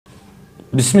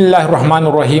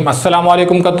बिस्मिल्लाहिर्रहमानिर्रहीम अस्सलाम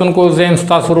वालेकुम कतन को ज़ैन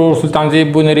स्तासुर सुल्तान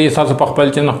ज़ेब बुनरी सास पखपल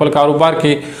चन खपल कारोबार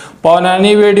के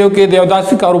पौनानी वीडियो के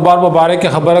देवदासी कारोबार बारे के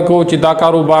खबर को चिदा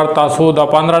कारोबार तासो द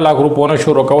 15 लाख रुपये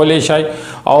शुरू कवले शाय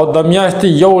और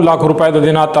दमियास्ती 1 लाख रुपये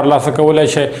दिना तरला सकवले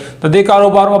शाय तो दे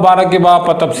कारोबार बारे के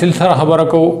बाद तफसील सर खबर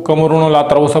को कमरों ला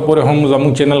तरवसा पूरे हम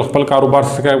जमू चैनल खपल कारोबार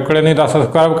सब्सक्राइब करे नहीं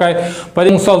सब्सक्राइब का पर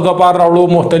दपार रावड़ो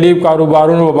मुख्तलिफ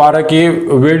कारोबारों बारे के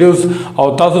वीडियोस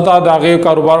और तासुता दागे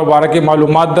कारोबार बारे के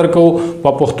मालूमात दर को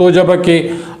पुख्तो जब के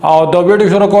और द वीडियो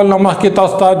शुरू कॉल नमक की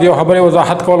तास्ता जो खबर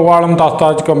वजाहत कॉल वालम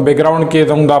तास्ता कम बैकग्राउंड के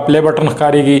जमूंग दा प्ले बटन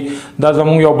खारेगी दा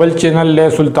जमूंग यो बल चैनल ले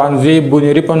सुल्तान ज़ेब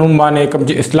बुनरी पनुम माने कम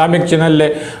इस्लामिक चैनल ले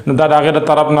दा दागे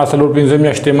तरफ ना सलूर पिंजम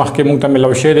यश्ते मख के मुंग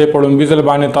तमिल शेरे पड़ुम बिजल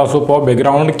बाने तासो पो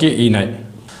बैकग्राउंड की इनाय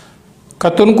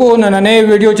कतुन को नने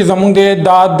वीडियो ची जमूंग दे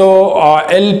दादो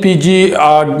LPG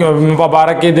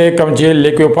बारे के दे कम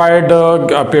लिक्विफाइड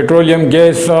पेट्रोलियम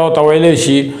गैस तवेले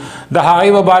शी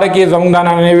दहाई बारे के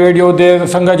जमदाना ने वीडियो दे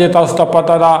संग जे तास्ता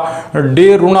पता दा डे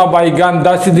रुणा बाईगान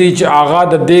दस दीच आगा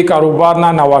दे कारोबार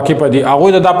ना नवाकी पदी आगो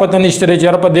दा पता निश्तरे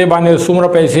चर पदे बाने सुमर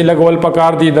पैसे लगवल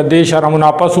पकार दी दे शर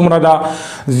मुनाफा सुमर दा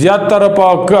ज्यादातर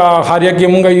खारिया की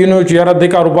मुंगा यूनो चेरा दे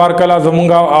कारोबार कला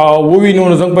जमुंगा वो भी नो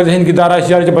जंग पजहिन की दारा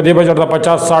शहर च पदे बजर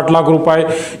 50-60 लाख रुपए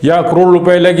या करोड़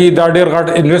रुपए लगी दा डेर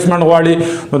घाट इन्वेस्टमेंट वाली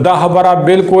दा खबरा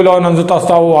बिल्कुल नंज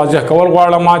तास्ता वो आज कवल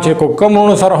वाला माचे को कम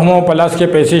नो सर हम प्लस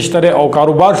के पैसे और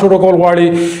कारोबार शुरू कर वाली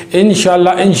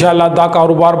इंशाल्लाह दा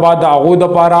कारोबार बाद आगूद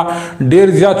पारा डेर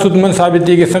ज्यादा सुदमन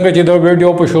साबिती के संग चिदो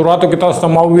वीडियो पर शुरुआत की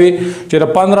तस्मावी चिर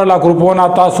 15 लाख रुपये ना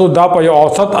तासु दा पे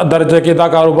औसत दर्जे के दा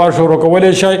कारोबार शुरू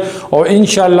कवले शाय और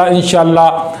इंशाल्लाह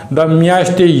द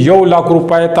मियास्ती 1 लाख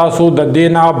रुपये तासु द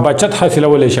देना बचत हासिल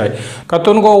वले शाय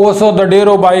कतुन को वसो द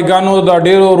डेरो बाईगानो द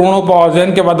डेरो ऋणों पर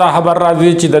जैन के बदा खबर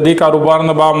राजी चिद दे कारोबार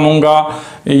न बा मूंगा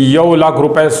 1 लाख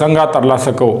रुपये संगा तरला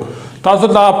सको तासो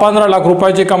 15 लाख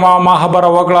रुपये ची कमा महाबर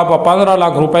वगड़ा 15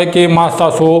 लाख रुपये के मास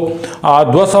तासो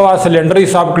 200 सिलेंडर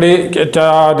हिसाब कडे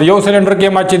यो सिलेंडर के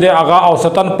माची दे आगा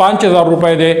औसतन 5000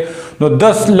 रुपये दे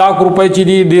 10 लाख रुपये ची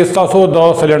दी देस तासो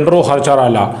 10 सिलेंडरों खर्चा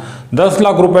राला 10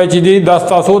 लाख रुपये ची दी 10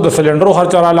 तासो 10 सिलेंडरों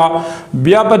खर्चा राला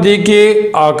बिया पदी के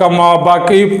कमा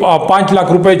बाकी 5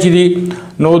 लाख रुपये ची दी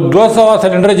नो 200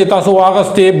 सिलेंडर जी तासो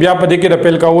वागस्ते ब्या पदे के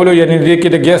रपेल का बोलो यानी दे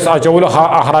के गैस आचवलो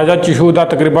अखराजात ची शू दा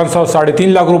तकरीबन 3.5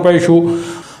 लाख रुपये शू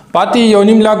पाती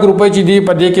 1.5 लाख रुपये ची दी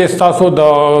पदे के तासो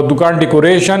दुकान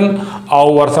डेकोरेशन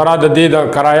और वरसरा दे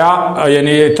कराया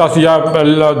यानी तासो या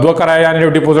 2 कराया यानी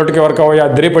डिपॉजिट के वर्क हो या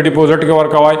 3 डिपॉजिट के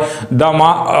वर्क हो दामा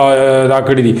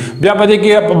दाकड़ी दी ब्या पदे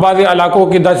के बाद इलाकों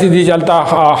की दसी दी चलता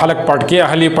हलक पटके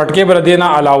हली पटके बर देना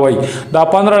अलावई दा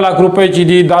 15 लाख रुपये ची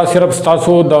दी दा सिर्फ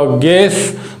तासो द गैस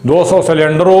 200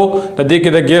 सिलेंडरों तदी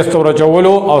के द गैस तो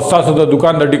रचवलो और तासो द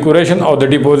दुकान द डेकोरेशन और द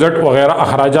डिपॉजिट वगैरह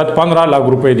अखराजात 15 लाख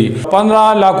रुपये दी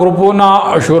 15 लाख रुपये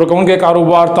ना शुरू के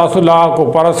कारोबार तासो लाख को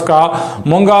परस का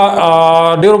मुंगा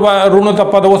ऋण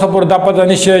तपद वो सपुर दापद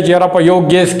निश्चय चेहरा पर योग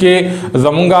गैस के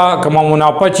जमुंगा कमा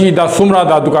मुनाफा ची दा सुमरा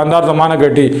दा दुकानदार जमाना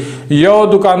घटी यो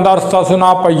दुकानदार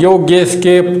तासुना पर योग गैस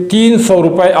के 300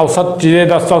 रुपये औसत चीजें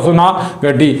दस्ता सुना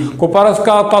घटी को परस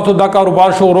का तासो दा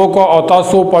कारोबार शुरू को और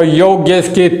तासो पर योग गैस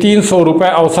के 300 रुपये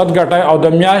औसत घटाए और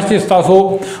दमियाश तासो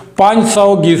 500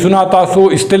 गीसुना तासो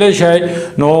इस्तेलेश है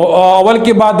नो अवल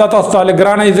के बाद दाता साल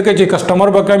ग्राना इजके ची कस्टमर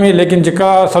बकमी लेकिन जिका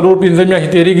सरूर पिंजम या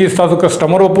तेरी गीस तासो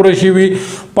कस्टमर पूरे शिवी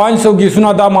 500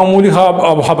 गीसुना दा मामूली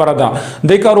खबर दा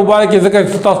दे कारोबार के जके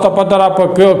तास्ता पतरा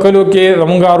कलो के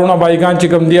रमुंगा रुना बाईगान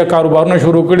चिकम दिया कारोबार ने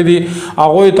शुरू कर दी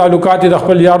आगोई तालुकात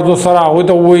दखल यार दो सरा आगोई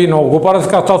तो वही नो गोपरस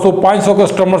का तासो 500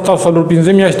 कस्टमर ता सरूर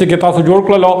पिंजम या के तासो जोड़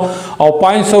कर लो और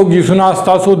 500 गीसुना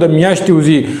तासो द मियास्ती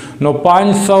उजी नो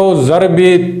 500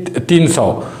 ज़रबे 300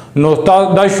 नो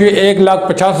दाशु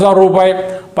 1,50,000 रुपये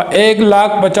पर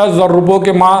 1,50,000 रुपये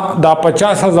के माँ दा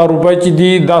 50,000 रुपये ची दी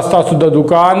दास्ता सुद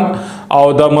दुकान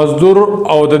और द मजदूर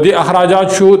और दी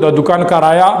अखराजात शू द दुकान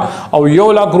कराया और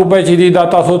 1 लाख रुपये ची दी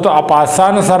दाता सो तो आप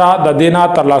आसान सरा द देना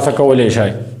तरला सकवले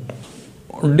शाय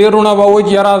डेरुना बाबू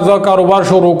यारा ज कारोबार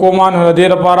शुरू को मान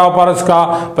देर पारा परस का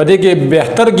पदे के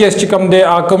बेहतर गैस चिकम दे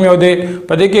आकम यो दे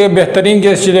पदे के बेहतरीन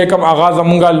गैस चिले कम आगाज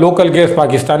अमंगा लोकल गैस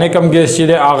पाकिस्तानी कम गैस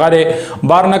चिले आगारे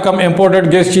बार न कम इम्पोर्टेड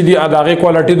गैस ची दी अदागे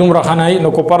क्वालिटी दुम रखना ही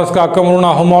नको परस का कम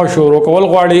रुना हम शुरू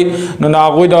कवल गाड़ी न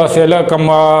आगुई दा सेल कम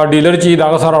डीलर ची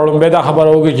दाग सारा बेदा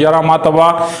खबर होगी यारा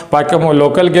मातबा पाकम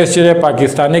लोकल गैस चिले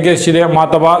पाकिस्तानी गैस चिले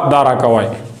मातबा दारा कवाई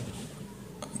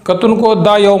کتونکو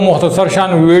دا یو مختصر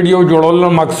شان ویډیو جوړولو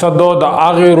مقصد د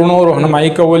هغه رونو راهنمایي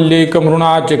کول دي کوم رونه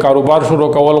چې کاروبار شروع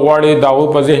کول غواړي دا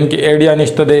په ذهن کې ایډیا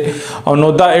نشته دی او نو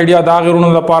دا ایډیا د هغه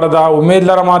رونو لپاره دا امید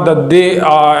لرم د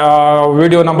دې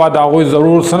ویډیو نه بعد هغه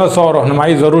ضرور سنسو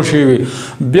راهنمایي ضرور شي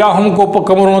بیا هم کو په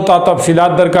کوم رونو ته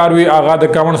تفصيلات درکار وي هغه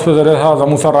د کمنټس په ذریعہ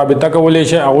زموږ سره رابطه کولای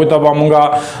شي هغه ته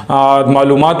موږ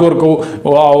معلومات ورکو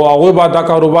او هغه بعد دا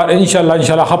کاروبار ان شاء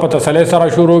الله په تسلی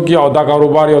سره شروع کی او دا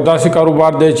کاروبار یو داسې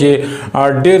کاروبار دی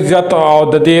چې ډیر زیات او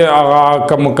د دې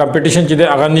کمپټیشن چې دی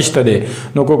هغه نشته دی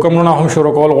نو کوم نه هم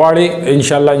شروع کول غواړي ان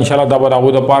شاء الله دا به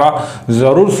هغه لپاره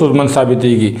ضرور سودمن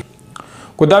ثابتېږي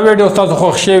کو دا ویډیو تاسو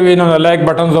خوښ شوی نو لایک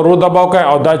بٹن ضرور دباو کړئ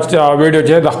او دا ویډیو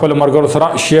چې د خپل مرګرو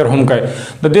سره شیر هم کړئ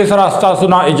د دې سره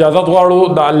تاسو نه اجازه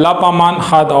غواړو د الله پامان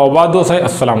خاد او آباد اوسئ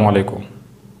السلام علیکم